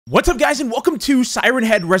What's up, guys, and welcome to Siren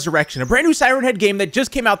Head Resurrection, a brand new Siren Head game that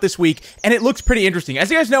just came out this week, and it looks pretty interesting.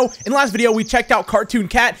 As you guys know, in the last video, we checked out Cartoon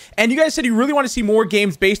Cat, and you guys said you really want to see more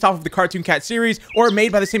games based off of the Cartoon Cat series or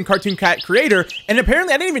made by the same Cartoon Cat creator, and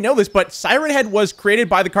apparently, I didn't even know this, but Siren Head was created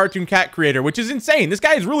by the Cartoon Cat creator, which is insane. This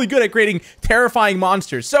guy is really good at creating terrifying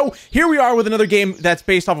monsters. So here we are with another game that's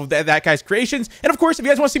based off of that guy's creations, and of course, if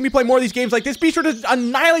you guys want to see me play more of these games like this, be sure to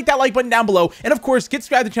annihilate that like button down below, and of course, get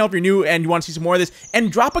subscribed to the channel if you're new and you want to see some more of this,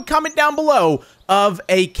 and drop a comment down below of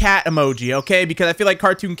a cat emoji, okay? Because I feel like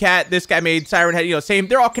Cartoon Cat, this guy made Siren Head, same,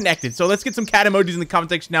 they're all connected. So let's get some cat emojis in the comment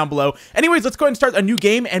section down below. Anyways, let's go ahead and start a new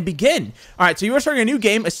game and begin. All right, so you are starting a new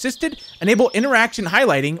game, assisted, enable interaction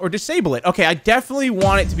highlighting, or disable it. Okay, I definitely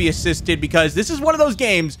want it to be assisted because this is one of those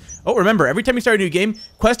games. Oh, remember, every time you start a new game,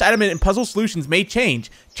 quest item and puzzle solutions may change.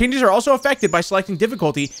 Changes are also affected by selecting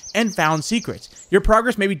difficulty and found secrets. Your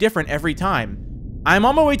progress may be different every time. I'm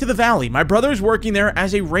on my way to the valley. My brother is working there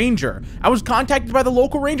as a ranger. I was contacted by the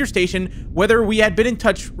local ranger station whether we had been in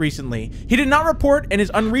touch recently. He did not report and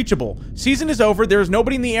is unreachable. Season is over, there is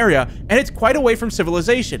nobody in the area, and it's quite away from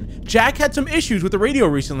civilization. Jack had some issues with the radio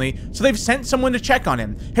recently, so they've sent someone to check on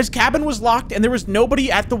him. His cabin was locked and there was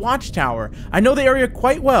nobody at the watchtower. I know the area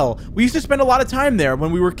quite well. We used to spend a lot of time there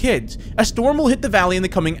when we were kids. A storm will hit the valley in the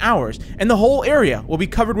coming hours, and the whole area will be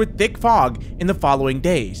covered with thick fog in the following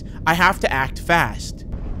days. I have to act fast.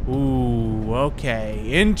 Ooh, okay.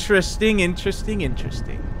 Interesting.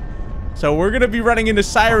 So we're gonna be running into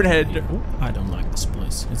Siren Head. Ooh. I don't like this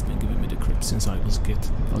place. It's been giving me the creeps since I was a kid.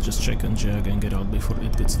 I'll just check on Jag and get out before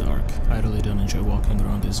it gets dark. I really don't enjoy walking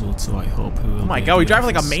around this wood, so I hope he will. Oh my god, we drive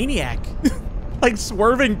like a maniac. Like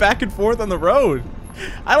swerving back and forth on the road.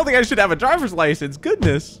 I don't think I should have a driver's license.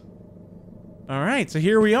 Goodness. Alright, so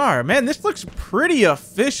here we are. Man, this looks pretty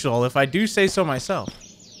official, if I do say so myself.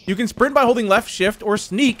 You can sprint by holding left shift or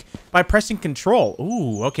sneak by pressing control.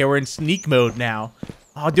 Ooh, okay, we're in sneak mode now.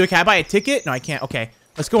 Oh, can I buy a ticket? No, I can't. Okay,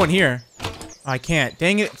 let's go in here. Oh, I can't.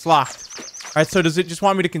 Dang it, it's locked. All right, so does it just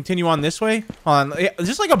want me to continue on this way? Hold on. Is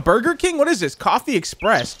this like a Burger King? What is this? Coffee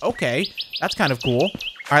Express. Okay, that's kind of cool. All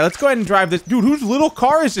right, let's go ahead and drive this. Dude, whose little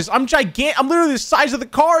car is this? I'm gigantic. I'm literally the size of the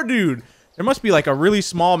car, dude. There must be like a really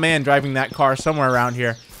small man driving that car somewhere around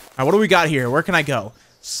here. All right, what do we got here? Where can I go?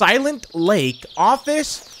 Silent Lake,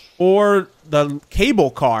 office, or the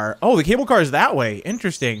cable car. Oh, the cable car is that way.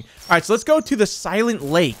 Interesting. All right, so let's go to the Silent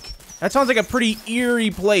Lake. That sounds like a pretty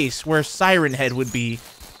eerie place where Siren Head would be.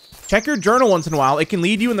 Check your journal once in a while. It can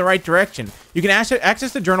lead you in the right direction. You can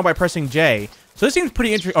access the journal by pressing J. So this seems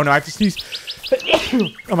pretty interesting. Oh, no, I have to sneeze.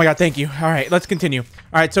 Oh, my God, thank you. All right, let's continue.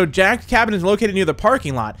 All right, so Jack's cabin is located near the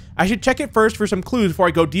parking lot. I should check it first for some clues before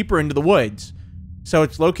I go deeper into the woods. So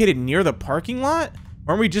it's located near the parking lot?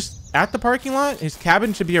 Weren't we just at the parking lot? His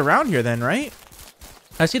cabin should be around here then, right?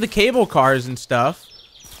 I see the cable cars and stuff,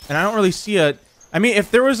 and I don't really see a... I mean, if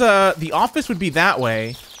there was a... The office would be that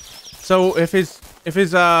way. So if his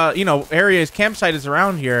area, his campsite is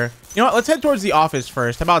around here... You know what? Let's head towards the office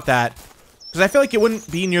first. How about that? Because I feel like it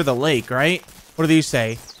wouldn't be near the lake, right? What do these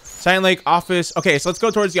say? Silent Lake, office... Okay, so let's go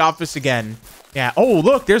towards the office again. Yeah. Oh,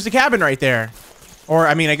 look! There's the cabin right there. Or,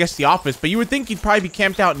 I mean, I guess the office. But you would think he'd probably be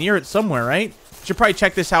camped out near it somewhere, right? Should probably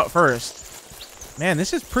check this out first. Man,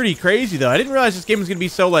 this is pretty crazy, though. I didn't realize this game was going to be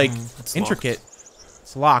so, like, intricate.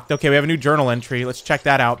 It's locked. Okay, we have a new journal entry. Let's check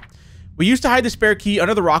that out. We used to hide the spare key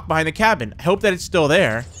under the rock behind the cabin. I hope that it's still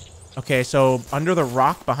there. Okay, so under the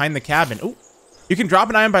rock behind the cabin. Oh, you can drop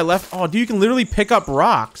an item by left. Oh, dude, you can literally pick up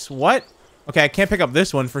rocks. What? Okay, I can't pick up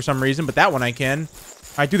this one for some reason, but that one I can.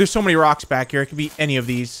 All right, dude, there's so many rocks back here. It could be any of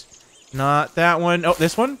these. Not that one. Oh,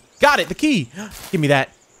 this one. Got it, the key. Give me that.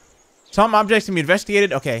 Some objects can be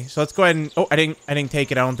investigated. Okay, so let's go ahead and... Oh, I didn't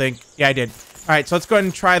take it, I don't think. Yeah, I did. All right, so let's go ahead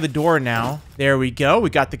and try the door now. There we go. We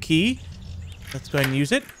got the key. Let's go ahead and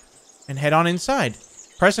use it and head on inside.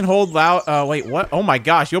 Press and hold loud. Wait, what? Oh my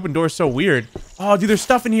gosh, the open door is so weird. Oh, dude, there's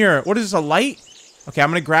stuff in here. What is this, a light? Okay, I'm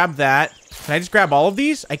gonna grab that. Can I just grab all of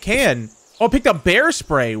these? I can. Oh, I picked up bear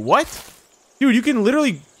spray. What? Dude, you can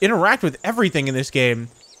literally interact with everything in this game.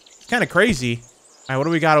 It's kind of crazy. All right, what do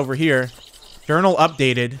we got over here? Journal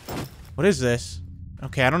updated. What is this?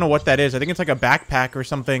 Okay, I don't know what that is. I think it's like a backpack or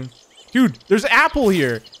something. Dude, there's apple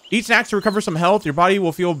here. Eat snacks to recover some health. Your body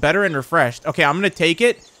will feel better and refreshed. Okay, I'm going to take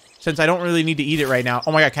it since I don't really need to eat it right now.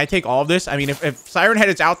 Oh my God, can I take all of this? I mean, if Siren Head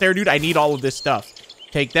is out there, dude, I need all of this stuff.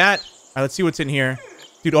 Take that. All right, let's see what's in here.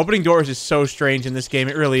 Dude, opening doors is so strange in this game.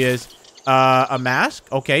 It really is. A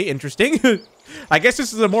mask? Okay, interesting. I guess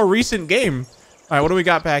this is a more recent game. All right, what do we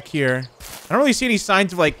got back here? I don't really see any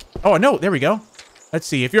signs of like... Oh, no, there we go. Let's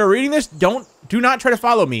see. If you're reading this, do not try to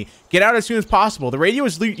follow me. Get out as soon as possible. The radio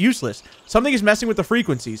is useless. Something is messing with the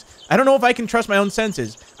frequencies. I don't know if I can trust my own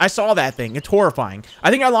senses. I saw that thing. It's horrifying. I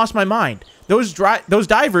think I lost my mind. Those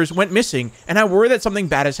divers went missing, and I worry that something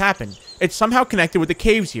bad has happened. It's somehow connected with the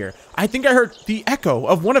caves here. I think I heard the echo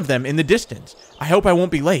of one of them in the distance. I hope I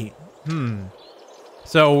won't be late.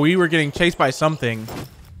 So we were getting chased by something.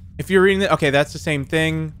 If you're reading it, okay, that's the same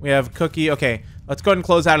thing. We have cookie. Okay, let's go ahead and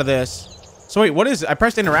close out of this. So wait, what is it? I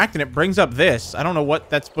pressed interact and it brings up this. I don't know what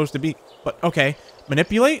that's supposed to be, but okay.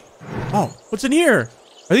 Manipulate? Oh, what's in here?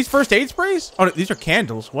 Are these first aid sprays? Oh, these are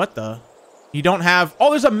candles. What the? You don't have... Oh,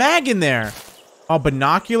 there's a mag in there. Oh,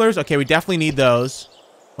 binoculars. Okay, we definitely need those.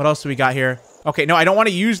 What else do we got here? Okay, no, I don't want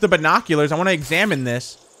to use the binoculars. I want to examine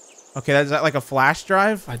this. Okay, is that like a flash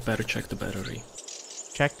drive? I'd better check the battery.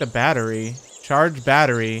 Check the battery. Charge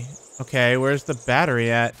battery. Okay, where's the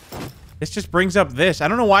battery at? This just brings up this. I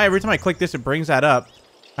don't know why every time I click this, it brings that up. All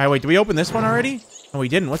right, wait, did we open this one already? No, we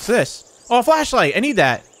didn't. What's this? Oh, a flashlight. I need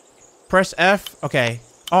that. Press F. Okay.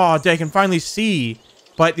 Oh, I can finally see.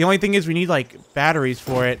 But the only thing is we need, like, batteries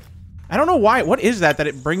for it. I don't know why. What is that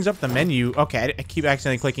it brings up the menu? Okay, I keep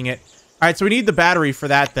accidentally clicking it. All right, so we need the battery for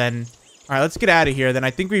that then. All right, let's get out of here then.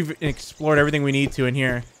 I think we've explored everything we need to in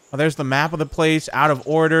here. Oh, there's the map of the place, out of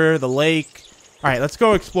order, the lake. All right, let's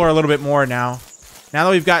go explore a little bit more now. Now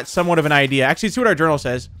that we've got somewhat of an idea. Actually, see what our journal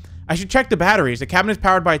says. I should check the batteries. The cabin is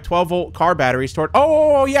powered by 12-volt car battery stored.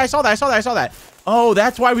 Oh, yeah, I saw that. Oh,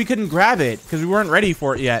 that's why we couldn't grab it, because we weren't ready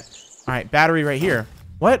for it yet. All right, battery right here.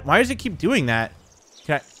 What? Why does it keep doing that?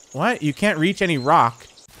 What? You can't reach any rock.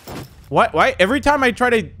 What? Why? Every time I try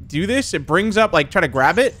to do this, it brings up, like, try to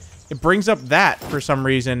grab it. It brings up that for some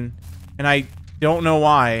reason, and I don't know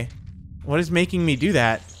why. What is making me do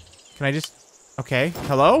that? Can I just... Okay.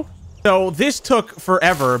 Hello? So this took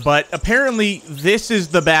forever, but apparently this is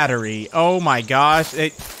the battery. Oh my gosh.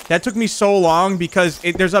 That took me so long because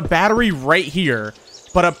there's a battery right here.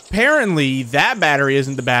 But apparently that battery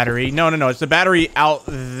isn't the battery. No. It's the battery out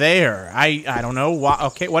there. I don't know. Why.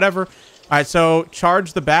 Okay, whatever. All right, so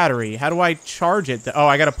charge the battery. How do I charge it? Oh,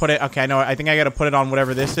 I got to put it. Okay, no, I think I got to put it on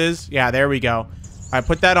whatever this is. Yeah, there we go. All right,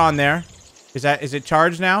 put that on there. Is it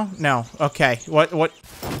charged now? No. Okay. What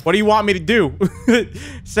do you want me to do?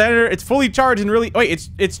 Senator, it's fully charged and really... Wait,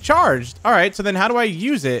 it's charged. All right, so then how do I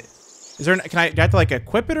use it? Do I have to like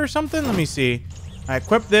equip it or something? Let me see. I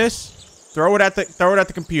equip this. Throw it at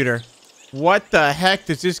the computer. What the heck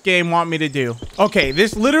does this game want me to do? Okay,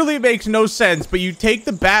 this literally makes no sense, but you take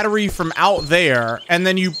the battery from out there and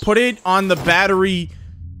then you put it on the battery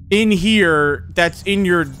in here that's in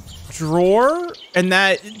your drawer, and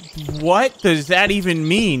what does that even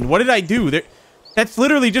mean? What did I do? That's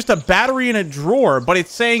literally just a battery in a drawer, but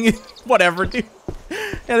it's saying whatever, dude.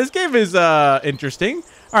 Yeah, this game is interesting.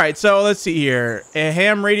 All right, so let's see here. A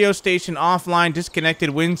ham radio station offline, disconnected,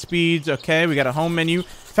 wind speeds. Okay, we got a home menu.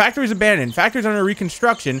 Factories abandoned. Factories under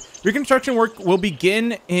reconstruction. Reconstruction work will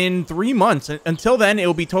begin in 3 months. Until then, it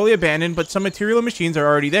will be totally abandoned, but some material and machines are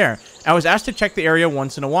already there. I was asked to check the area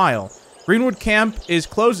once in a while. Greenwood Camp is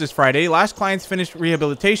closed this Friday. Last clients finished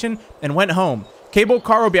rehabilitation and went home. Cable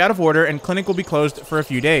car will be out of order and clinic will be closed for a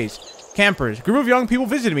few days. Campers. A group of young people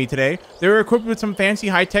visited me today. They were equipped with some fancy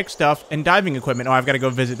high-tech stuff and diving equipment. Oh, I've got to go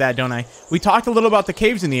visit that, don't I? We talked a little about the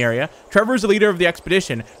caves in the area. Trevor is the leader of the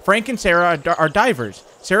expedition. Frank and Sarah are divers.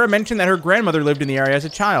 Sarah mentioned that her grandmother lived in the area as a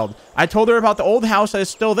child. I told her about the old house that is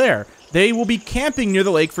still there. They will be camping near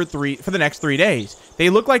the lake for the next 3 days. They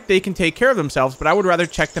look like they can take care of themselves, but I would rather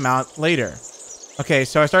check them out later. Okay,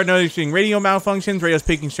 so I started noticing radio malfunctions, radios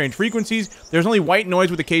picking strange frequencies. There's only white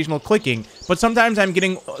noise with occasional clicking, but sometimes I'm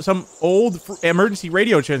getting some old emergency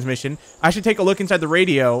radio transmission. I should take a look inside the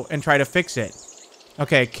radio and try to fix it.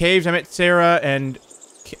 Okay, caves. I met Sarah and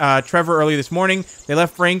Trevor early this morning. They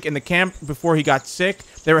left Frank in the camp before he got sick.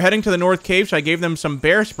 They were heading to the north cave, so I gave them some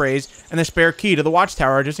bear sprays and the spare key to the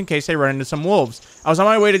watchtower just in case they run into some wolves. I was on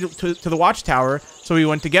my way to the watchtower, so we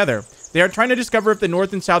went together. They are trying to discover if the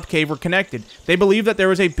north and south cave were connected. They believe that there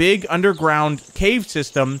was a big underground cave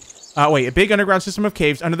system. A big underground system of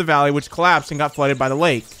caves under the valley which collapsed and got flooded by the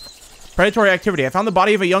lake. Predatory activity. I found the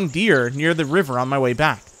body of a young deer near the river on my way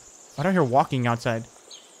back. Why do I hear walking outside?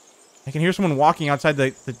 I can hear someone walking outside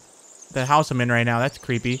the house I'm in right now. That's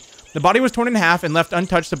creepy. The body was torn in half and left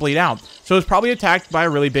untouched to bleed out, so it was probably attacked by a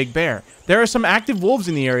really big bear. There are some active wolves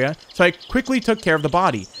in the area, so I quickly took care of the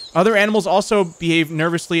body. Other animals also behave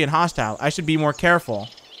nervously and hostile. I should be more careful.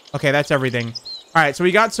 Okay, that's everything. All right, so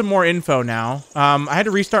we got some more info now. I had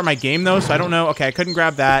to restart my game, though, so I don't know. Okay, I couldn't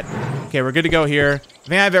grab that. Okay, we're good to go here. I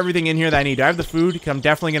think I have everything in here that I need. Do I have the food? I'm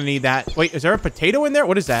definitely going to need that. Wait, is there a potato in there?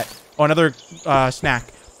 What is that? Oh, another snack.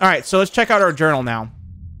 All right, so let's check out our journal now.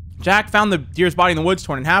 Jack found the deer's body in the woods,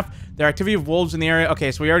 torn in half. There are activity of wolves in the area.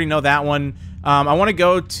 Okay, so we already know that one. I want to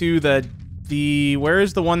go to the where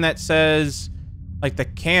is the one that says like the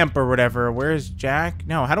camp or whatever? Where is Jack?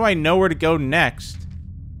 No, how do I know where to go next?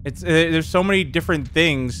 It's there's so many different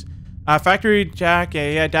things. Factory, Jack,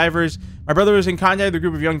 yeah, divers. My brother was in contact with a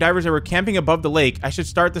group of young divers that were camping above the lake. I should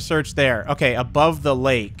start the search there. Okay, above the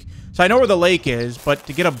lake. So I know where the lake is, but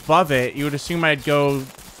to get above it, you would assume I'd go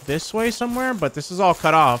this way somewhere, but this is all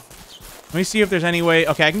cut off. Let me see if there's any way.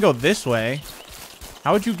 Okay, I can go this way.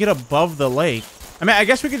 How would you get above the lake? I mean, I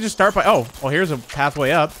guess we could just start by... Oh, well, here's a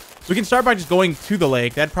pathway up. We can start by just going to the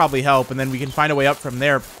lake. That'd probably help, and then we can find a way up from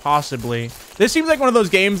there, possibly. This seems like one of those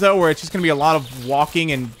games, though, where it's just going to be a lot of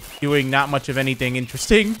walking and doing not much of anything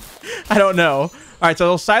interesting. I don't know. All right,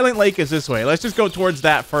 so Silent Lake is this way. Let's just go towards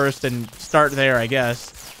that first and start there, I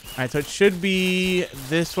guess. All right, so it should be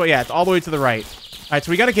this way. Yeah, it's all the way to the right. All right,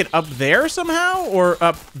 so we got to get up there somehow or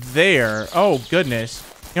up there. Oh, goodness.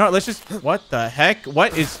 You know what? Let's just... What the heck?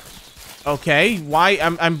 What is... Okay, why?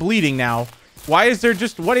 I'm bleeding now. Why is there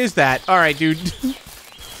just... What is that? All right, dude.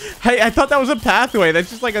 I thought that was a pathway. That's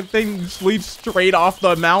just like a thing that leads straight off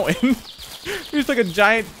the mountain. There's like a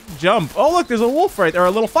giant jump. Oh, look, there's a wolf right there.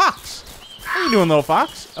 A little fox. What are you doing, little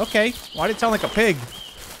fox? Okay. Why did it sound like a pig?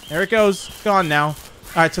 There it goes. It's gone now.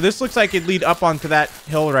 All right, so this looks like it'd lead up onto that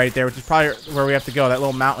hill right there, which is probably where we have to go. That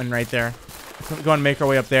little mountain right there. Let's go and make our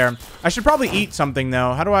way up there. I should probably eat something,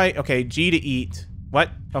 though. How do I... Okay, G to eat. What?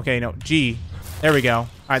 Okay, no. G. There we go. All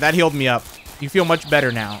right, that healed me up. You feel much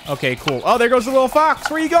better now. Okay, cool. Oh, there goes the little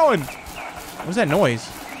fox. Where are you going? What was that noise?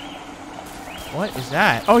 What is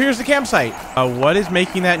that? Oh, here's the campsite. What is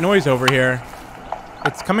making that noise over here?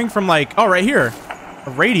 It's coming from like... Oh, right here.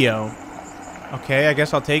 A radio. Okay, I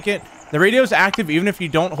guess I'll take it. The radio is active even if you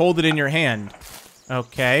don't hold it in your hand.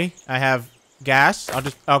 Okay, I have gas. I'll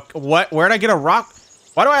just... Oh, what? Where'd I get a rock?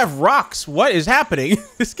 Why do I have rocks? What is happening?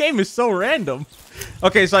 This game is so random.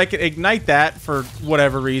 Okay, so I can ignite that for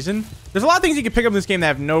whatever reason. There's a lot of things you can pick up in this game that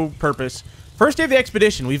have no purpose. First day of the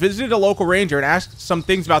expedition, we visited a local ranger and asked some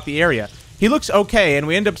things about the area. He looks okay, and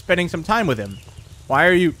we end up spending some time with him. Why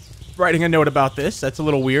are you writing a note about this? That's a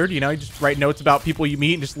little weird, you know? You just write notes about people you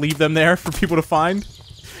meet and just leave them there for people to find.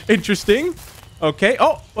 Interesting. Okay.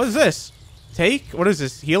 Oh, what is this? Take? What is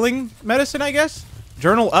this? Healing medicine, I guess?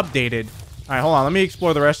 Journal updated. All right, hold on. Let me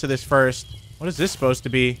explore the rest of this first. What is this supposed to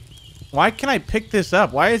be? Why can I pick this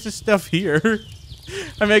up? Why is this stuff here?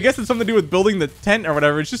 I mean, I guess it's something to do with building the tent or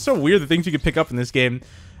whatever. It's just so weird the things you can pick up in this game.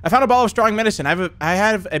 I found a bottle of strong medicine. I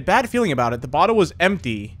have a bad feeling about it. The bottle was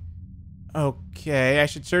empty. Okay, I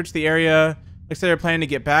should search the area. Looks like they're planning to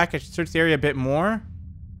get back. I should search the area a bit more.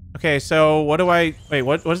 Okay, so what do I... Wait,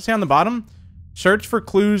 what does it say on the bottom? Search for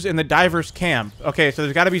clues in the diver's camp. Okay, so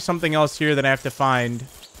there's got to be something else here that I have to find.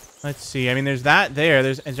 Let's see. I mean, there's that there.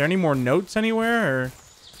 Is there any more notes anywhere? Or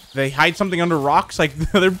they hide something under rocks like the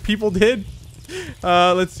other people did?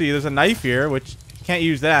 Let's see. There's a knife here, which can't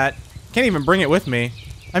use that. Can't even bring it with me.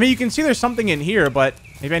 I mean, you can see there's something in here, but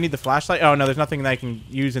maybe I need the flashlight. Oh, no, there's nothing that I can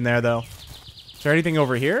use in there, though. Is there anything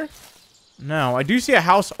over here? No, I do see a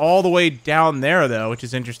house all the way down there, though, which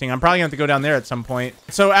is interesting. I'm probably going to have to go down there at some point.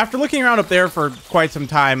 So after looking around up there for quite some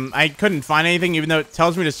time, I couldn't find anything, even though it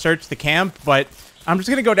tells me to search the camp. But I'm just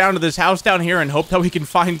going to go down to this house down here and hope that we can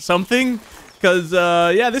find something. Because,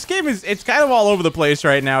 yeah, this game it's kind of all over the place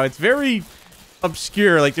right now. It's very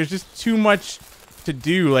obscure. Like, there's just too much to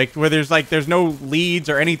do. Like, where there's no leads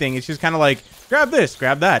or anything. It's just kind of like, grab this,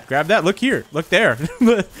 grab that. Look here, look there.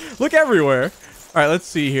 Look everywhere. All right, let's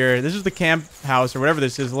see here. This is the camp house or whatever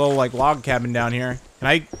this is. A little, like, log cabin down here. Can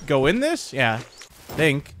I go in this? Yeah, I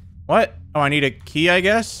think. What? Oh, I need a key, I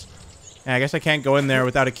guess? Yeah, I guess I can't go in there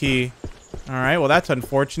without a key. All right, well, that's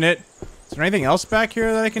unfortunate. Is there anything else back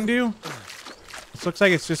here that I can do? This looks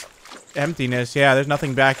like it's just emptiness. Yeah, there's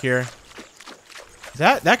nothing back here.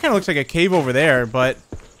 That kind of looks like a cave over there, but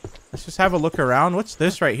let's just have a look around. What's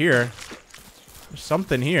this right here? There's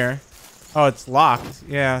something here. Oh, it's locked.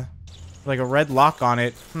 Yeah. Like a red lock on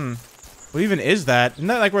it. What even is that? Isn't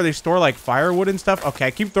that like where they store like firewood and stuff? Okay,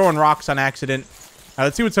 I keep throwing rocks on accident. All right,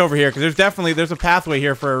 let's see what's over here, because there's a pathway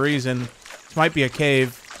here for a reason. This might be a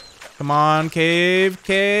cave. Come on, cave.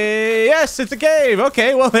 Yes, it's a cave.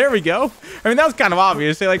 Okay, well, there we go. I mean, that was kind of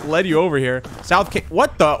obvious. They like led you over here. South cave.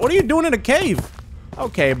 What are you doing in a cave?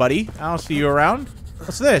 Okay, buddy. I'll see you around.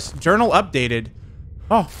 What's this? Journal updated.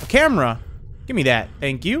 Oh, a camera. Give me that.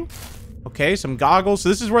 Thank you. Okay, some goggles. So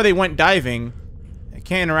this is where they went diving. I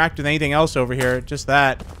can't interact with anything else over here. Just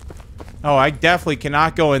that. Oh, I definitely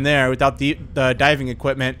cannot go in there without the diving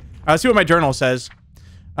equipment. Let's see what my journal says.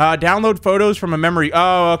 Download photos from a memory.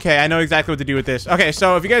 Oh, okay. I know exactly what to do with this. Okay,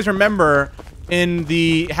 so if you guys remember in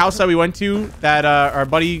the house that we went to that our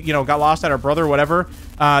buddy, you know, got lost at our brother or whatever,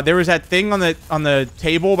 there was that thing on the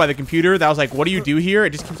table by the computer that was like, what do you do here?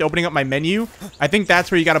 It just keeps opening up my menu. I think that's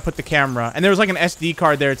where you got to put the camera. And there was like an SD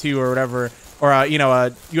card there too or whatever, or you know,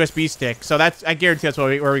 a USB stick. So that's, I guarantee that's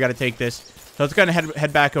where we got to take this. So let's go ahead and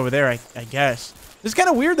head back over there, I guess. This is kind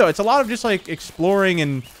of weird though. It's a lot of just like exploring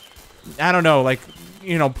and I don't know, like,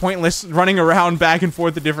 you know, pointless running around back and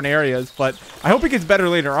forth to different areas. But I hope it gets better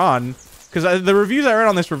later on, because the reviews I read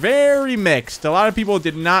on this were very mixed. A lot of people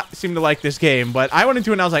did not seem to like this game, but I went into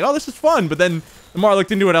it and I was like, oh, this is fun. But then the more I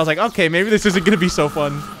looked into it, I was like, okay, maybe this isn't going to be so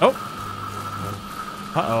fun. Oh.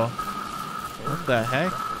 Uh-oh. What the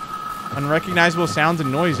heck? Unrecognizable sounds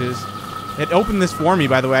and noises. It opened this for me,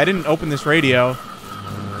 by the way. I didn't open this radio.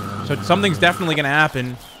 So something's definitely going to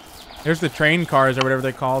happen. There's the train cars or whatever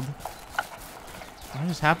they're called. What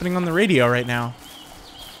is happening on the radio right now?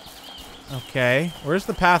 Okay. Where's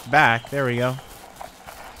the path back? There we go.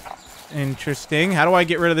 Interesting. How do I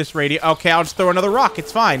get rid of this radio? Okay, I'll just throw another rock.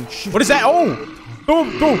 It's fine. What is that? Oh!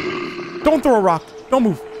 Don't throw a rock. Don't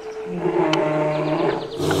move.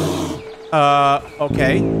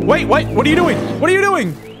 Okay. Wait, what are you doing? What are you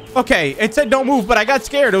doing? Okay, it said don't move, but I got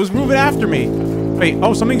scared. It was moving after me. Wait,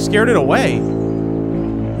 oh, something scared it away.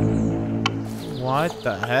 What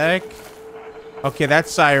the heck? Okay,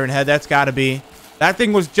 that's Siren Head. That's gotta be. That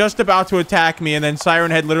thing was just about to attack me, and then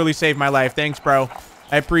Siren Head literally saved my life. Thanks, bro.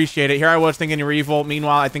 I appreciate it. Here I was thinking you were evil.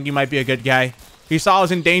 Meanwhile, I think you might be a good guy. He saw I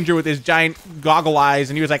was in danger with his giant goggle eyes,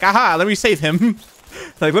 and he was like, aha, let me save him.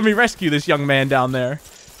 Like, let me rescue this young man down there.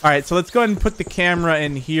 All right, so let's go ahead and put the camera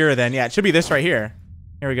in here then. Yeah, it should be this right here.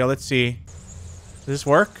 Here we go. Let's see. Does this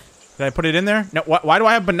work? Did I put it in there? No, why do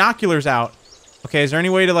I have binoculars out? Okay, is there any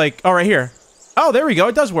way to like... Oh, right here. Oh, there we go.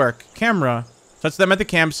 It does work. Camera. So that's them at the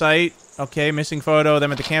campsite. Okay, missing photo.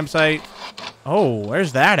 Them at the campsite. Oh,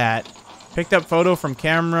 where's that at? Picked up photo from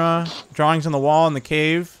camera. Drawings on the wall in the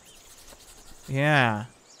cave. Yeah.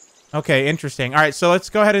 Okay, interesting. All right, so let's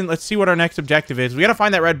go ahead and let's see what our next objective is. We got to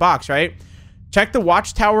find that red box, right? Check the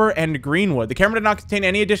watchtower and Greenwood. The camera did not contain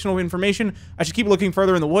any additional information. I should keep looking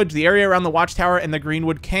further in the woods. The area around the watchtower and the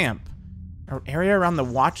Greenwood camp. Area around the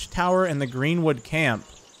watchtower and the Greenwood camp.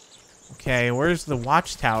 Okay, where's the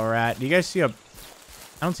watchtower at? Do you guys see a...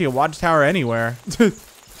 I don't see a watchtower anywhere. All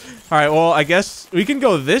right, well, I guess we can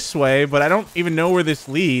go this way, but I don't even know where this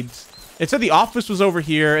leads. It said the office was over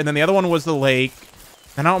here, and then the other one was the lake.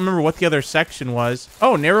 And I don't remember what the other section was.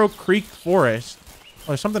 Oh, Narrow Creek Forest. Oh,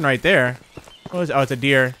 there's something right there. Oh, it's a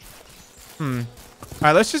deer. All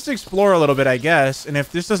right, let's just explore a little bit, I guess. And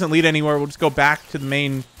if this doesn't lead anywhere, we'll just go back to the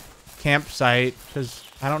main campsite, because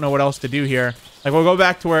I don't know what else to do here. Like, we'll go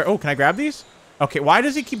back to where... Oh, can I grab these? Okay, why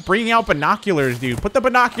does he keep bringing out binoculars, dude? Put the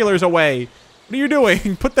binoculars away. What are you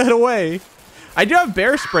doing? Put that away. I do have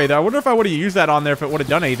bear spray, though. I wonder if I would have used that on there if it would have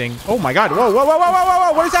done anything. Oh, my God. Whoa, whoa, whoa, whoa, whoa, whoa,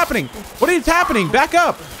 whoa. What is happening? What is happening? Back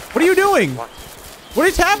up. What are you doing? What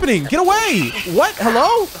is happening? Get away. What?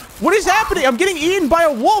 Hello? What is happening? I'm getting eaten by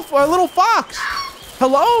a wolf or a little fox.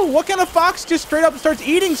 Hello? What kind of fox just straight up starts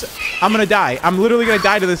eating? I'm going to die. I'm literally going to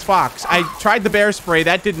die to this fox. I tried the bear spray.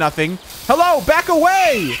 That did nothing. Hello? Back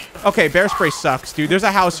away. Okay, bear spray sucks, dude. There's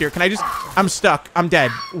a house here. Can I just... I'm stuck. I'm dead.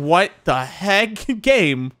 What the heck?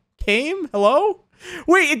 Game? Hello?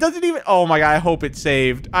 Wait, it doesn't even... Oh my God. I hope it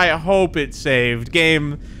saved. I hope it saved.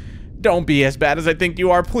 Game, don't be as bad as I think you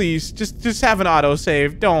are. Please. Just have an auto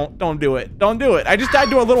save. Don't do it. Don't do it. I just died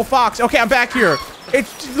to a little fox. Okay, I'm back here. It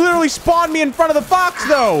literally spawned me in front of the fox,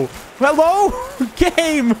 though. Hello?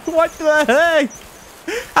 Game, what the heck?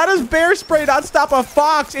 How does bear spray not stop a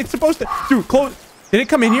fox? It's supposed to... Dude, close... Did it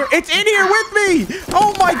come in here? It's in here with me!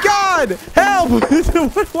 Oh my God! Help! What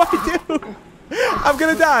do I do? I'm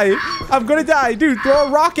gonna die. I'm gonna die. Dude, throw a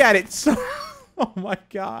rock at it. Oh my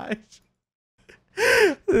gosh.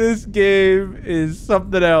 This game is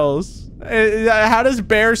something else. How does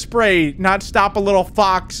bear spray not stop a little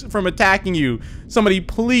fox from attacking you? Somebody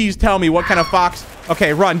please tell me what kind of fox...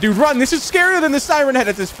 Okay, run, dude, run. This is scarier than the Siren Head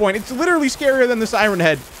at this point. It's literally scarier than the Siren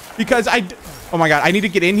Head. Because oh my God, I need to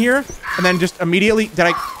get in here and then just immediately...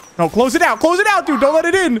 No, close it out. Close it out, dude. Don't let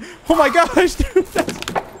it in. Oh my gosh, dude.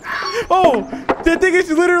 Oh, that thing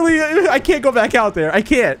is literally... I can't go back out there. I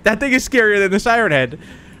can't. That thing is scarier than the Siren Head.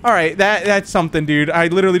 All right, that's something, dude. I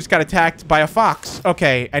literally just got attacked by a fox.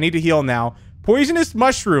 Okay, I need to heal now. Poisonous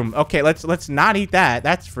mushroom. Okay, let's not eat that.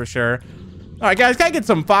 That's for sure. All right, guys, can I get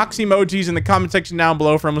some fox emojis in the comment section down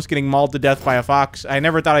below for almost getting mauled to death by a fox? I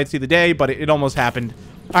never thought I'd see the day, but it almost happened.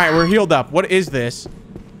 All right, we're healed up. What is this?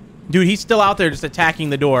 Dude, he's still out there just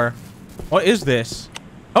attacking the door. What is this?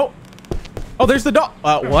 Oh, there's the dog.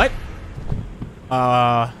 What?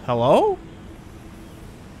 Hello?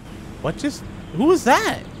 What just... Who was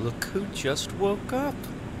that? Look who just woke up.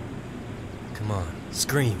 Come on,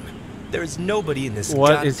 scream. There is nobody in this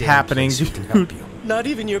What is happening, place who can help you. Not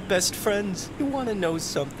even your best friends. You want to know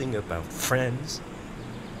something about friends?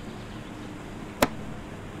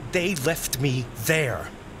 They left me there.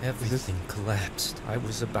 Everything collapsed. I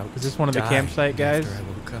was about Is this one of the campsite guys? After I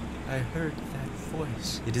woke up, I heard that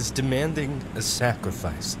voice. It is demanding a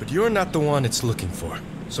sacrifice, but you're not the one it's looking for.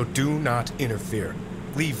 So do not interfere.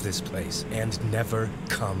 Leave this place and never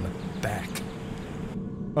come back.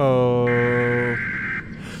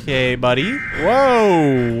 Okay, buddy.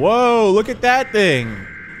 Whoa, whoa, look at that thing.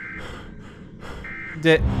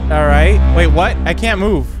 All right. Wait, what? I can't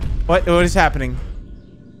move. What is happening?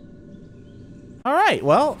 All right,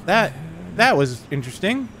 well, that was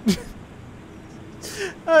interesting.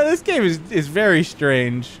 This game is very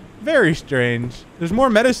strange. Very strange. There's more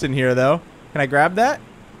medicine here, though. Can I grab that?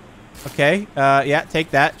 Okay, yeah, take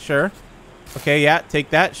that, sure. Okay, yeah, take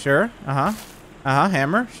that, sure.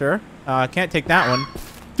 Hammer, sure. Can't take that one.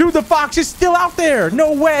 Dude, the fox is still out there!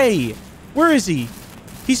 No way! Where is he?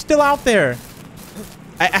 He's still out there.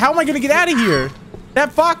 How am I gonna get out of here?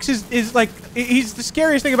 That fox is like, he's the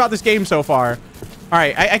scariest thing about this game so far.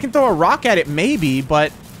 Alright, I can throw a rock at it maybe,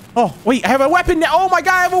 but... Oh, wait, I have a weapon now! Oh my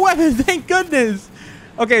god, I have a weapon! Thank goodness!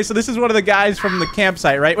 Okay, so this is one of the guys from the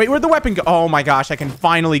campsite, right? Wait, where'd the weapon go? Oh my gosh, I can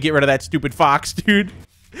finally get rid of that stupid fox, dude.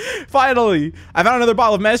 Finally! I found another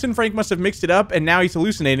bottle of medicine. Frank must have mixed it up, and now he's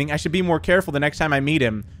hallucinating. I should be more careful the next time I meet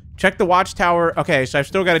him. Check the watchtower. Okay, so I've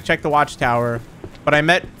still got to check the watchtower. But I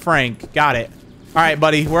met Frank. Got it. All right,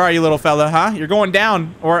 buddy. Where are you, little fella, huh? You're going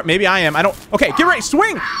down. Or maybe I am. I don't... Okay, get ready.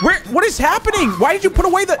 Swing! What is happening? Why did you put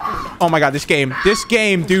away the... Oh my god, this game. This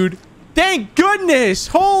game, dude. Thank goodness!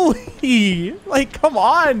 Holy! Like, come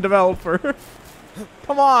on, developer.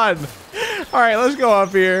 Come on. All right, let's go up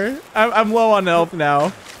here. I'm low on health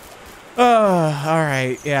now. All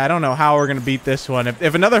right. Yeah, I don't know how we're going to beat this one.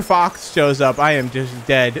 If another fox shows up, I am just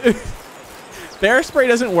dead. Bear spray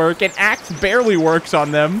doesn't work, and Axe barely works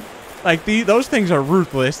on them. Like, those things are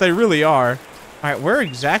ruthless. They really are. All right, where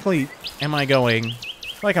exactly am I going? I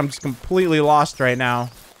feel like I'm just completely lost right now.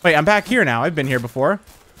 Wait, I'm back here now. I've been here before.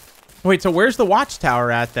 Wait, so where's the watchtower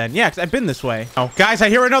at then? Yeah, 'cause I've been this way. Oh, guys, I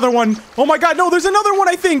hear another one. Oh my god, no, there's another one,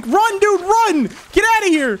 I think. Run, dude, run! Get out of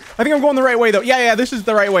here! I think I'm going the right way, though. Yeah, this is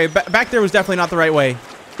the right way. Back there was definitely not the right way.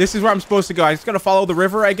 This is where I'm supposed to go. I just gotta follow the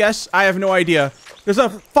river, I guess. I have no idea. There's a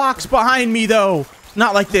fox behind me, though.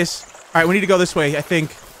 Not like this. All right, we need to go this way, I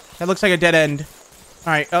think. That looks like a dead end.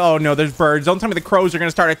 All right. Oh, no, there's birds. Don't tell me the crows are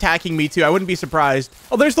gonna start attacking me, too. I wouldn't be surprised.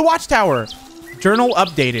 Oh, there's the watchtower. Journal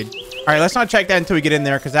updated. All right, let's not check that until we get in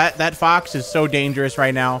there, because that fox is so dangerous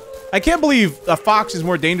right now. I can't believe a fox is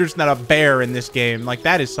more dangerous than a bear in this game. Like,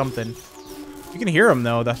 that is something. You can hear him,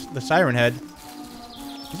 though, the Siren Head.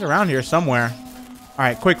 He's around here somewhere. All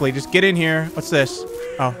right, quickly, just get in here. What's this?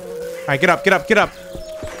 Oh. All right, get up, get up, get up.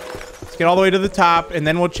 Let's get all the way to the top, and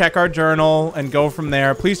then we'll check our journal and go from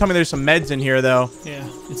there. Please tell me there's some meds in here, though. Yeah,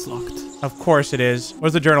 it's locked. Of course it is. What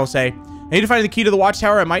does the journal say? I need to find the key to the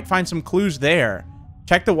watchtower. I might find some clues there.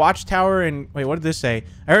 Check the watchtower and... Wait, what did this say?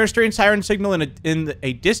 I heard a strange siren signal in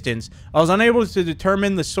a distance. I was unable to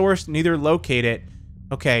determine the source, neither locate it.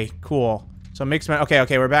 Okay, cool. So mix...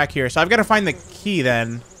 Okay, we're back here. So I've got to find the key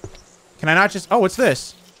then. Can I not just... Oh, what's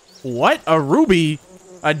this? What? A ruby?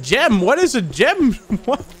 A gem? What is a gem?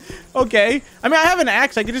 What? Okay. I mean, I have an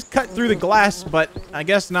axe. I can just cut through the glass, but I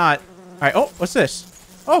guess not. All right. Oh, what's this?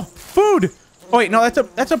 Oh, food. Oh, wait. No,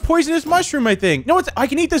 that's a poisonous mushroom, I think. No, I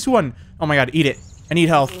can eat this one. Oh, my God. Eat it. I need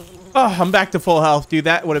health. Oh, I'm back to full health, dude.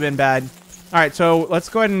 That would have been bad. All right, so let's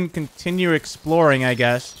go ahead and continue exploring, I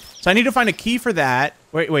guess. So I need to find a key for that.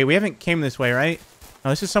 Wait, we haven't came this way, right?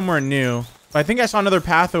 No, this is somewhere new. But I think I saw another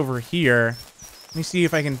path over here. Let me see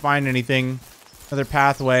if I can find anything. Another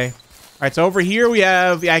pathway. All right, so over here we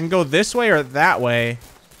have... Yeah, I can go this way or that way.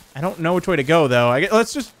 I don't know which way to go, though.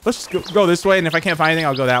 Let's just go this way, and if I can't find anything,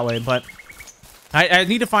 I'll go that way. But I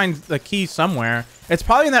need to find the key somewhere. It's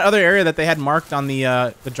probably in that other area that they had marked on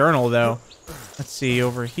the journal, though. Let's see.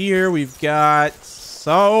 Over here, we've got...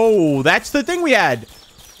 So, that's the thing we had.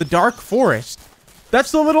 The dark forest.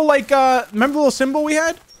 That's the little, like, remember the little symbol we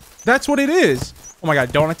had? That's what it is. Oh, my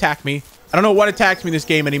God. Don't attack me. I don't know what attacks me in this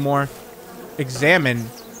game anymore. Examine.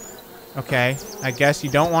 Okay. I guess you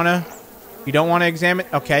don't want to... You don't want to examine...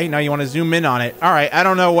 Okay. Now you want to zoom in on it. All right. I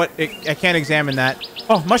don't know what... I can't examine that.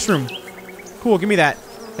 Oh, mushroom. Cool. Give me that.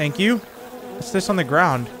 Thank you. What's this on the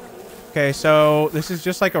ground? Okay, so this is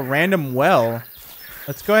just like a random well.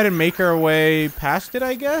 Let's go ahead and make our way past it,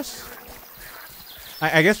 I guess.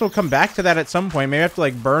 I guess we'll come back to that at some point. Maybe I have to,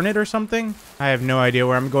 like, burn it or something? I have no idea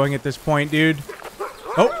where I'm going at this point, dude.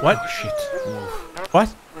 Oh, what? Oh, shit. Whoa.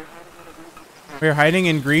 What? We're hiding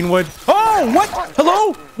in Greenwood. Oh, what?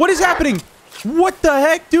 Hello? What is happening? What the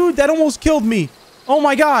heck, dude? That almost killed me. Oh,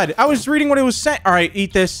 my God. I was reading what it was saying. All right,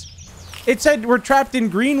 eat this. It said we're trapped in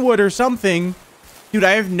Greenwood or something. Dude,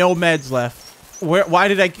 I have no meds left. Where? Why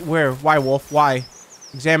did I... Where? Why, Wolf? Why?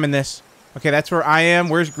 Examine this. Okay, that's where I am.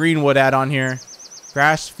 Where's Greenwood at on here?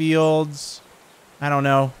 Grass fields. I don't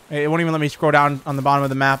know. It won't even let me scroll down on the bottom of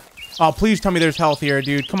the map. Oh, please tell me there's health here,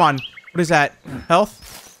 dude. Come on. What is that? Health?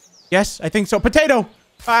 Yes, I think so. Potato.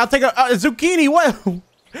 I'll take a zucchini. What?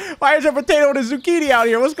 Why is there a potato and a zucchini out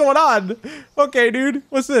here? What's going on? Okay, dude.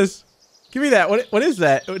 What's this? Give me that. What is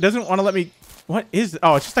that? It doesn't want to let me... What is...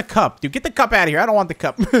 Oh, it's just a cup. Dude, get the cup out of here. I don't want the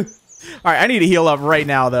cup. All right, I need to heal up right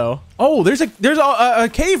now, though. Oh, there's a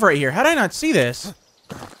cave right here. How did I not see this?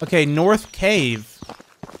 Okay, North Cave.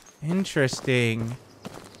 Interesting.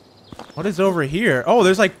 What is over here? Oh,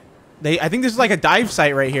 there's like... I think this is like a dive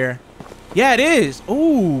site right here. Yeah, it is.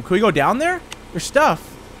 Ooh, can we go down there? There's stuff.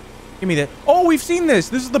 Give me that. Oh, we've seen this.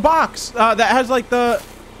 This is the box that has like the...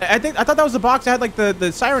 I thought that was the box that had like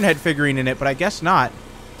the Siren Head figurine in it, but I guess not.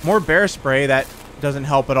 More bear spray. That doesn't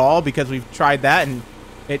help at all because we've tried that and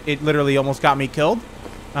it literally almost got me killed.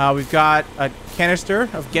 We've got a canister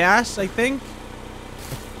of gas, I think.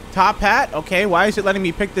 Top hat. Okay, why is it letting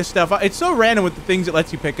me pick this stuff up? It's so random with the things it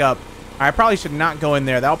lets you pick up. I probably should not go in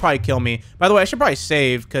there. That'll probably kill me. By the way, I should probably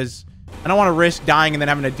save because I don't want to risk dying and then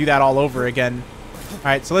having to do that all over again. All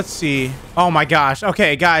right, so let's see. Oh my gosh.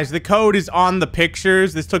 Okay, guys, the code is on the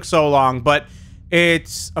pictures. This took so long, but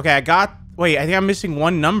it's... Okay, I got... Wait, I think I'm missing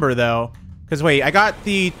one number, though. Because, wait, I got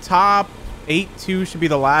the top 82 should be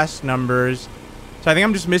the last numbers. So I think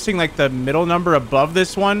I'm just missing, like, the middle number above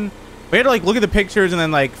this one. We had to, like, look at the pictures and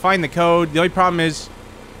then, like, find the code. The only problem is...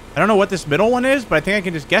 I don't know what this middle one is, but I think I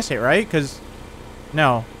can just guess it, right? Because...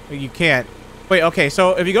 No, you can't. Wait, okay,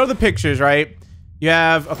 so if you go to the pictures, right? You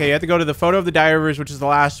have... Okay, you have to go to the photo of the divers, which is the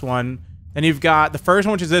last one. Then you've got the first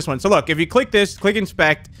one, which is this one. So, look, if you click this, click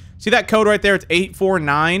inspect. See that code right there? It's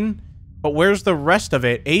 849. But where's the rest of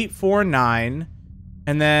it? 849.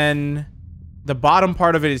 And then... The bottom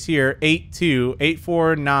part of it is here. 82.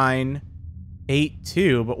 849...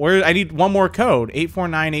 82. But where... I need one more code.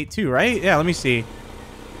 84982, right? Yeah, let me see.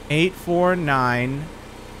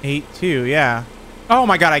 84982. Yeah. Oh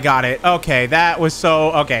my god, I got it. Okay, that was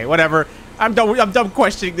so... Okay, whatever. I'm done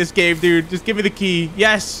questioning this game, dude. Just give me the key.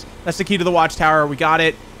 Yes, that's the key to the watchtower. We got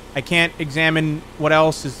it. I can't examine what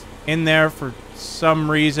else is in there for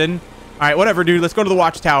some reason. All right, whatever, dude. Let's go to the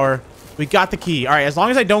watchtower. We got the key. All right, as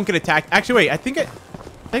long as I don't get attacked. Actually, wait. I think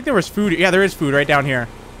there was food. Yeah, there is food right down here.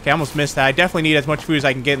 Okay, I almost missed that. I definitely need as much food as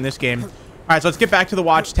I can get in this game. All right, so let's get back to the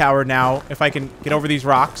watchtower now, if I can get over these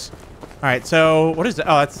rocks. All right, so what is that?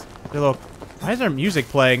 Oh, that's their little... Why is there music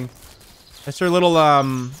playing? That's their little,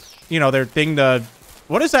 you know, their thing to...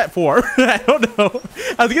 What is that for? I don't know.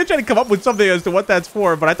 I was going to try to come up with something as to what that's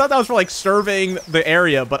for, but I thought that was for, like, surveying the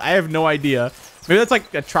area, but I have no idea. Maybe that's,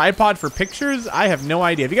 like, a tripod for pictures? I have no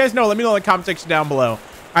idea. If you guys know, let me know in the comment section down below. All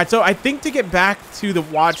right, so I think to get back to the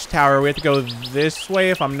watchtower, we have to go this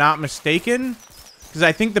way, if I'm not mistaken. Because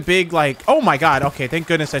I think the big, like... Oh, my God. Okay, thank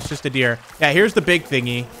goodness that's just a deer. Yeah, here's the big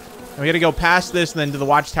thingy. And we got to go past this and then to the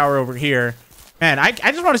watchtower over here. Man, I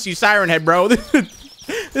just want to see Siren Head, bro.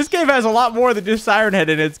 This game has a lot more than just Siren Head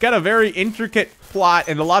in it. It's got a very intricate plot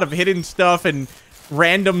and a lot of hidden stuff and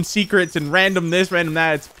random secrets and random this, random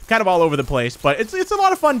that. It's kind of all over the place, but it's a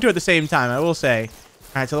lot of fun too at the same time, I will say.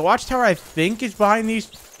 All right, so the watchtower, I think, is behind these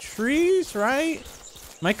trees, right?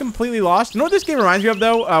 Am I completely lost? You know what this game reminds me of,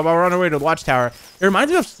 though, while we're on our way to the watchtower? It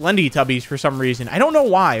reminds me of Slendy Tubbies for some reason. I don't know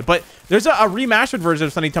why, but there's a remastered version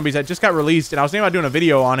of Slendy Tubbies that just got released, and I was thinking about doing a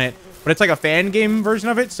video on it, but it's like a fan game version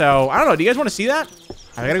of it, so I don't know. Do you guys want to see that?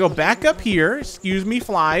 I gotta go back up here. Excuse me,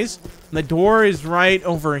 flies. And the door is right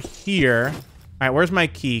over here. All right, where's my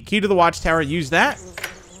key? Key to the watchtower. Use that.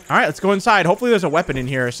 All right, let's go inside. Hopefully there's a weapon in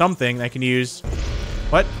here or something that I can use.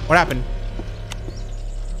 What? What happened?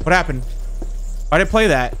 What happened? Why did I play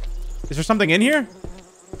that? Is there something in here?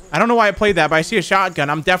 I don't know why I played that, but I see a shotgun.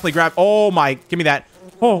 I'm definitely grabbing... Oh, my... Give me that.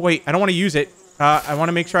 Oh, wait. I don't want to use it. I want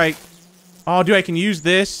to make sure I... Oh, dude, I can use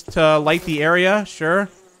this to light the area. Sure.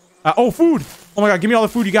 Oh, food. Oh, my God. Give me all the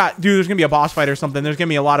food you got. Dude, there's going to be a boss fight or something. There's going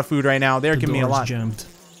to be a lot of food right now. They're giving me a lot. Jammed.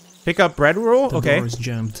 Pick up bread roll? Okay. The door is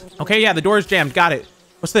jammed. Okay, yeah, the door is jammed. Got it.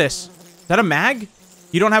 What's this? Is that a mag?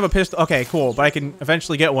 You don't have a pistol. Okay, cool. But I can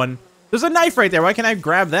eventually get one. There's a knife right there. Why can't I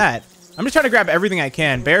grab that? I'm just trying to grab everything I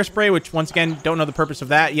can. Bear spray, which, once again, don't know the purpose of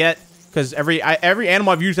that yet. because every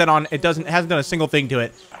animal I've used that on, it hasn't done a single thing to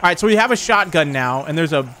it. All right, so we have a shotgun now, and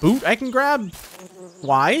there's a boot I can grab.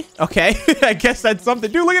 Why? Okay, I guess that's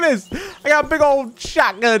something. Dude, look at this. I got a big old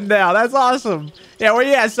shotgun now. That's awesome. Yeah, where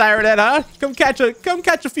you at, Siren Head, huh? Come catch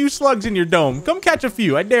a few slugs in your dome. Come catch a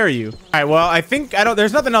few. I dare you. All right, well, I think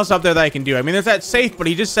there's nothing else up there that I can do. I mean, there's that safe, but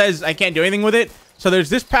he just says I can't do anything with it. So there's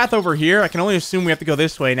this path over here. I can only assume we have to go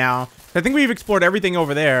this way now. I think we've explored everything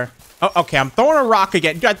over there. Oh, okay, I'm throwing a rock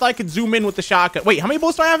again. Dude, I thought I could zoom in with the shotgun. Wait, how many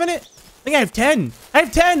bullets do I have in it? I think I have 10. I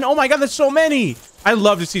have 10. Oh my God, that's so many. I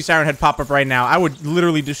love to see Siren Head pop up right now. I would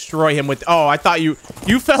literally destroy him with... Oh, I thought you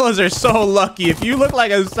fellas are so lucky. If you look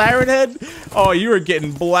like a Siren Head, oh, you are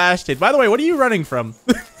getting blasted. By the way, what are you running from?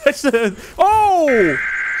 Oh!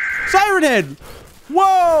 Siren Head!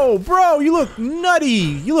 Whoa, bro, you look nutty.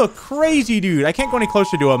 You look crazy, dude. I can't go any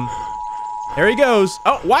closer to him. There he goes.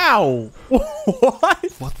 Oh, wow. What?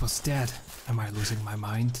 What was that? Am I losing my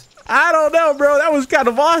mind? I don't know, bro. That was kind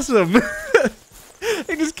of awesome.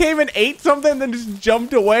 It just came and ate something, then just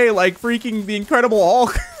jumped away like freaking the Incredible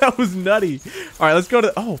Hulk. That was nutty. All right, let's go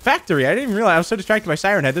to... Oh, factory. I didn't even realize I was so distracted by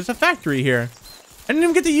Siren Head. There's a factory here. I didn't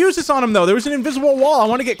even get to use this on him, though. There was an invisible wall. I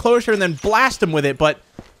want to get closer and then blast him with it, but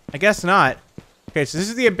I guess not. Okay, so this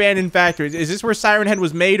is the abandoned factory. Is this where Siren Head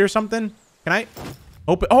was made or something? Can I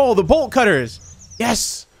open? Oh, the bolt cutters.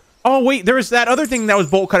 Yes. Oh, wait, there was that other thing that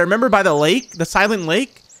was bolt cutter. Remember by the lake? The silent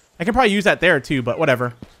lake? I can probably use that there, too, but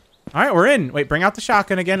whatever. All right, we're in. Wait, bring out the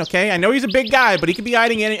shotgun again, okay? I know he's a big guy, but he could be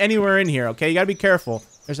hiding anywhere in here, okay? You gotta be careful.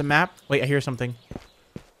 There's a map. Wait, I hear something.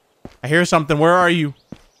 I hear something. Where are you?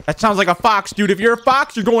 That sounds like a fox, dude. If you're a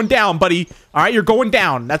fox, you're going down, buddy. All right, you're going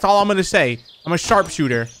down. That's all I'm gonna say. I'm a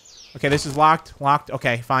sharpshooter. Okay, this is locked. Locked.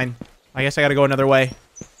 Okay, fine. I guess I gotta go another way.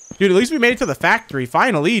 Dude, at least we made it to the factory.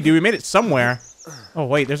 Finally, dude. We made it somewhere. Oh,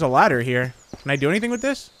 wait, there's a ladder here. Can I do anything with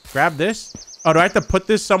this? Grab this? Oh, do I have to put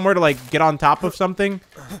this somewhere to, like, get on top of something?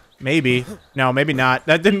 Maybe. No, maybe not.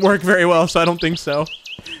 That didn't work very well, so I don't think so.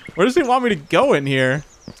 Where does he want me to go in here?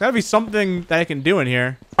 There's gotta be something that I can do in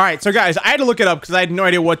here. All right, so guys, I had to look it up because I had no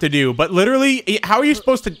idea what to do. But literally, how are you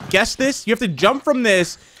supposed to guess this? You have to jump from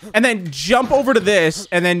this and then jump over to this,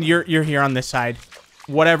 and then you're here on this side.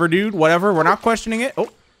 Whatever, dude. Whatever. We're not questioning it. Oh,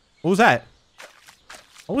 what was that?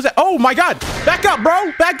 What was that? Oh my God! Back up,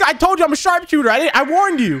 bro! Back up! I told you I'm a sharpshooter. I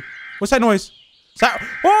warned you. What's that noise?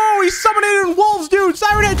 Oh, he's summoning wolves, dude.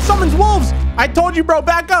 Siren Head summons wolves. I told you, bro.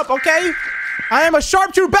 Back up, okay? I am a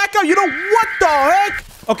sharpshooter. Back up. You know what the heck?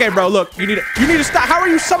 Okay, bro. Look, you need to stop. How are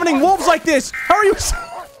you summoning wolves like this? How are you?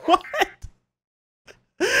 What?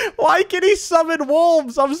 Why can he summon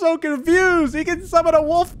wolves? I'm so confused. He can summon a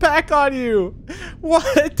wolf pack on you.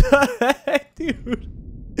 What the heck, dude?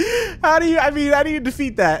 How do you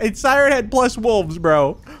defeat that? It's Siren Head plus wolves,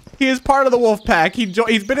 bro. He is part of the wolf pack.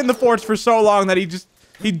 He's been in the forest for so long that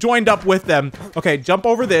he joined up with them. Okay, jump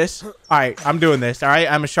over this. All right, I'm doing this. All right,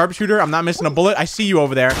 I'm a sharpshooter. I'm not missing a bullet. I see you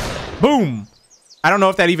over there. Boom. I don't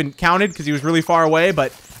know if that even counted because he was really far away,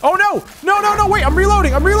 but... Oh, no. No. Wait, I'm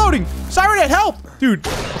reloading. Siren Head, help. Dude.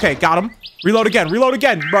 Okay, got him. Reload again,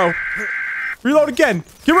 bro. Reload again.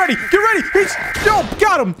 Get ready.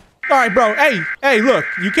 Got him. All right, bro. Hey, look.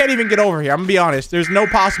 You can't even get over here. I'm going to be honest. There's no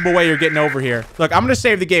possible way you're getting over here. Look, I'm going to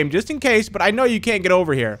save the game just in case, but I know you can't get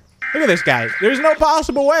over here. Look at this guy. There's no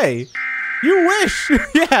possible way. You wish.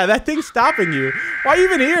 Yeah, that thing's stopping you. Why are you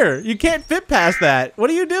even here? You can't fit past that. What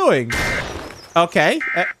are you doing? Okay.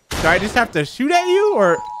 Do I just have to shoot at you,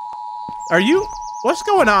 or are you... What's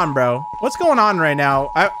going on, bro? What's going on right now?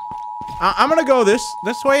 I'm going to go this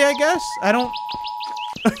way, I guess. I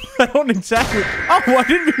don't exactly... Oh, I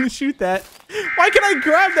didn't mean to shoot that. Why can I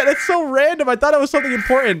grab that? That's so random. I thought it was something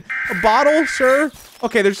important. A bottle, sure.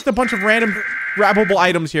 Okay, there's just a bunch of random grabbable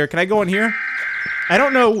items here. Can I go in here? I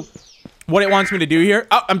don't know what it wants me to do here.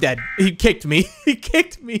 Oh, I'm dead. He kicked me. He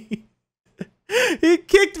kicked me. He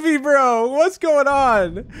kicked me, bro. What's going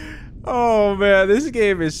on? Oh, man. This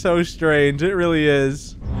game is so strange. It really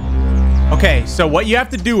is. Okay, so what you have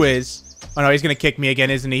to do is... Oh, no, he's going to kick me again,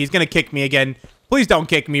 isn't he? He's going to kick me again. Please don't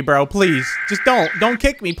kick me, bro. Please. Just don't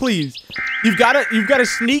kick me, please. You've got to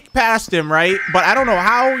sneak past him, right? But I don't know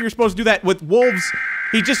how you're supposed to do that with wolves.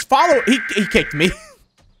 He just followed. He kicked me.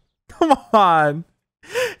 Come on.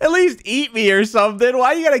 At least eat me or something.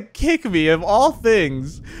 Why you gotta kick me of all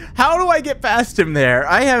things? How do I get past him there?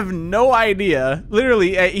 I have no idea.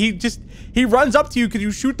 Literally, he runs up to you because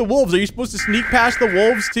you shoot the wolves. Are you supposed to sneak past the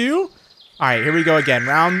wolves too? All right, here we go again.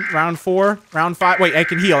 Round 4, round 5. Wait, I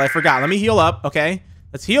can heal. I forgot. Let me heal up. Okay,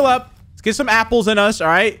 let's heal up. Let's get some apples in us. All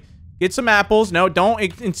right, get some apples. No, don't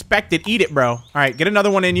inspect it. Eat it, bro. All right, get another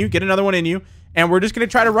one in you. Get another one in you. And we're just going to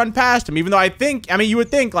try to run past him, even though I mean, you would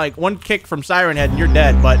think, like, one kick from Siren Head and you're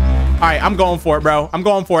dead, but right, I'm going for it, bro. I'm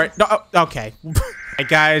going for it. No, okay. Hey,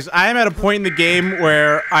 guys, I'm at a point in the game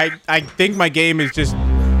where I think my game is just...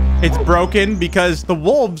 It's broken because the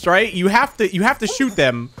wolves, right? You have to shoot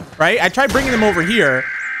them, right? I tried bringing them over here,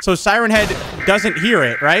 so Siren Head doesn't hear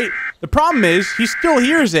it, right? The problem is he still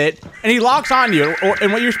hears it and he locks on you.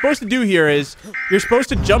 And what you're supposed to do here is you're supposed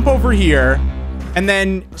to jump over here and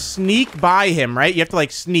then sneak by him, right? You have to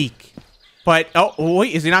like sneak. But oh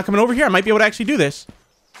wait, is he not coming over here? I might be able to actually do this.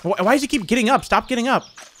 Why does he keep getting up? Stop getting up.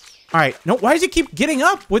 All right, no. Why does he keep getting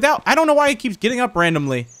up without? I don't know why he keeps getting up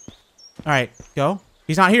randomly. All right, go.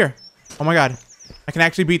 He's not here. Oh my god. I can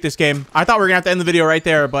actually beat this game. I thought we were gonna have to end the video right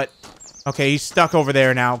there, but... Okay, he's stuck over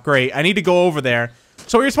there now. Great. I need to go over there.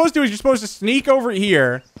 So what you're supposed to do is you're supposed to sneak over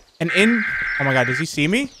here and in... Oh my god, does he see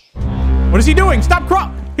me? What is he doing? Stop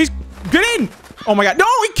He's... Get in! Oh my god. No,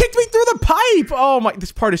 he kicked me through the pipe! Oh my...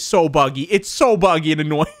 This part is so buggy. It's so buggy and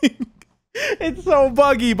annoying. It's so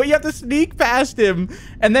buggy, but you have to sneak past him,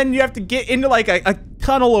 and then you have to get into like a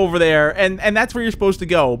tunnel over there, and that's where you're supposed to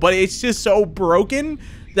go. But it's just so broken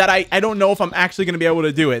that I don't know if I'm actually going to be able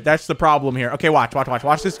to do it. That's the problem here. Okay, watch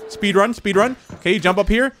this speed run. Okay, you jump up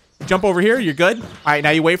here, you jump over here, you're good. All right,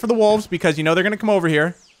 now you wait for the wolves because you know they're going to come over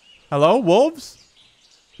here. Hello, wolves?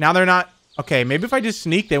 Now they're not. Okay, maybe if I just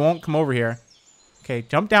sneak, they won't come over here. Okay,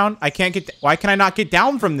 jump down. I can't get... Why can I not get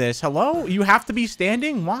down from this? Hello? You have to be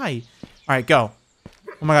standing? Why? All right, go.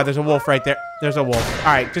 Oh my god, there's a wolf right there. There's a wolf.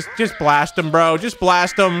 All right, just blast them, bro. Just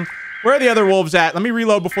blast them. Where are the other wolves at? Let me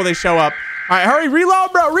reload before they show up. All right, hurry.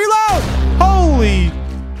 Reload, bro. Reload. Holy.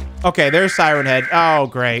 Okay, there's Siren Head. Oh,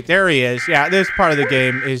 great. There he is. Yeah, this part of the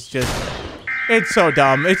game is just... It's so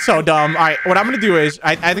dumb. It's so dumb. All right, what I'm going to do is...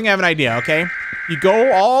 I think I have an idea, okay? You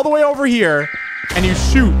go all the way over here, and you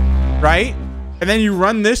shoot, right? And then you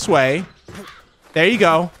run this way. There you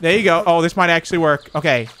go. There you go. Oh, this might actually work.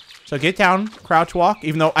 Okay. So get down, crouch walk,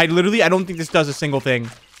 even though I don't think this does a single thing.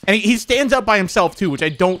 And he stands up by himself too, which I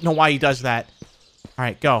don't know why he does that. All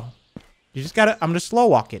right, go. You just gotta, I'm gonna slow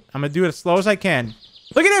walk it. I'm gonna do it as slow as I can.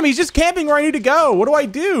 Look at him, he's just camping where I need to go. What do I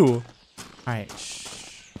do? All right,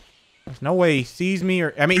 shh. There's no way he sees me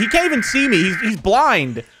or, I mean, he can't even see me. He's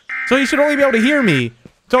blind. So he should only be able to hear me.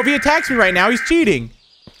 So if he attacks me right now, he's cheating.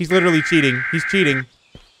 He's literally cheating. He's cheating.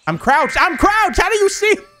 I'm crouched. I'm crouched. How do you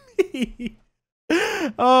see me?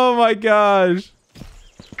 Oh my gosh.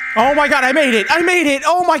 Oh my god, I made it. I made it.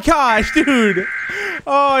 Oh my gosh, dude.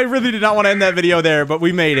 Oh, I really did not want to end that video there, but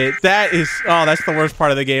we made it. That is, oh, that's the worst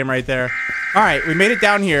part of the game right there. All right, we made it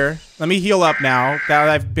down here. Let me heal up now that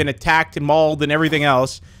I've been attacked and mauled and everything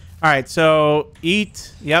else. All right, so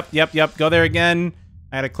eat. Yep. Go there again.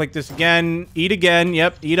 I gotta click this again. Eat again.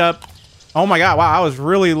 Yep, eat up. Oh my god, wow, I was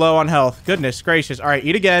really low on health. Goodness gracious. All right,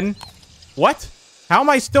 eat again. What? How am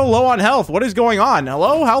I still low on health? What is going on?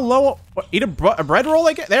 Hello? How low? What, eat a bread roll?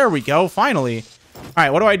 Like, there we go. Finally. All right,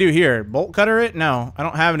 what do I do here? Bolt cutter it? No, I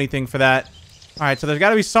don't have anything for that. All right, so there's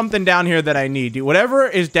got to be something down here that I need. Dude, whatever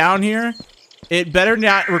is down here, it better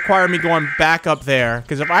not require me going back up there.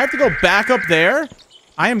 Because if I have to go back up there,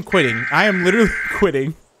 I am quitting. I am literally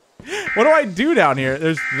quitting. What do I do down here?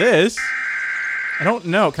 There's this. I don't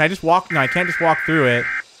know. Can I just walk? No, I can't just walk through it.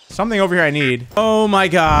 Something over here I need. Oh my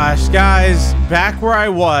gosh, guys. Back where I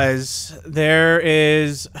was,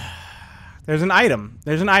 there's an item.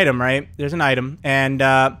 There's an item, right? There's an item. And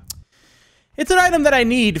it's an item that I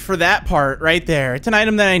need for that part right there. It's an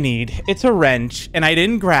item that I need. It's a wrench, and I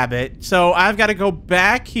didn't grab it. So I've got to go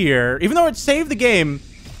back here. Even though it saved the game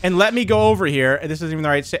and let me go over here. This isn't even the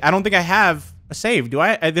right save. I don't think I have a save. Do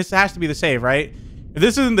I? This has to be the save, right? If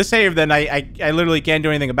this isn't the save, then I literally can't do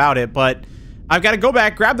anything about it. But I've got to go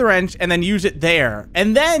back, grab the wrench, and then use it there.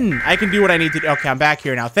 And then I can do what I need to do. Okay, I'm back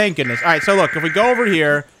here now. Thank goodness. All right, so look, if we go over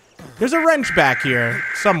here, there's a wrench back here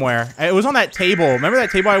somewhere. It was on that table. Remember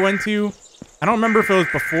that table I went to? I don't remember if it was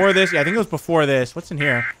before this. Yeah, I think it was before this. What's in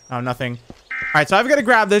here? Oh, nothing. All right, so I've got to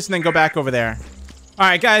grab this and then go back over there. All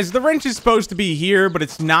right, guys, the wrench is supposed to be here, but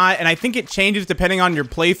it's not. And I think it changes depending on your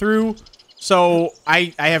playthrough. So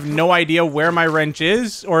I have no idea where my wrench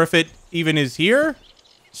is or if it even is here.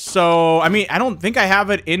 So, I mean, I don't think I have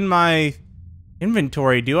it in my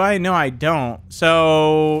inventory, do I? No, I don't.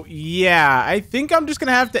 So, yeah, I think I'm just going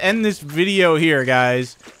to have to end this video here,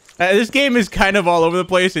 guys. This game is kind of all over the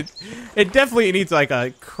place. It definitely needs, like,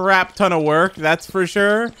 a crap ton of work, that's for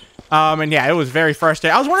sure. And, yeah, it was very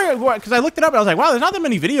frustrating. I was wondering, because I looked it up, and I was like, wow, there's not that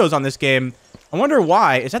many videos on this game. I wonder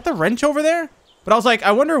why. Is that the wrench over there? But I was like,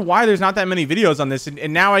 I wonder why there's not that many videos on this,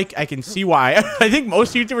 and now I can see why. I think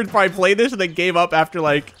most YouTubers probably played this and they gave up after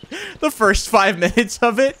like the first 5 minutes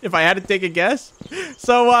of it, if I had to take a guess.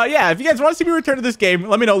 So yeah, if you guys want to see me return to this game,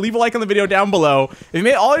 let me know. Leave a like on the video down below. If you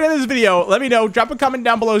made all the way to this video, let me know. Drop a comment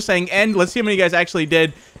down below saying end. Let's see how many of you guys actually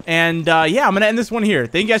did. And yeah, I'm gonna end this one here.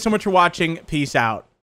 Thank you guys so much for watching. Peace out.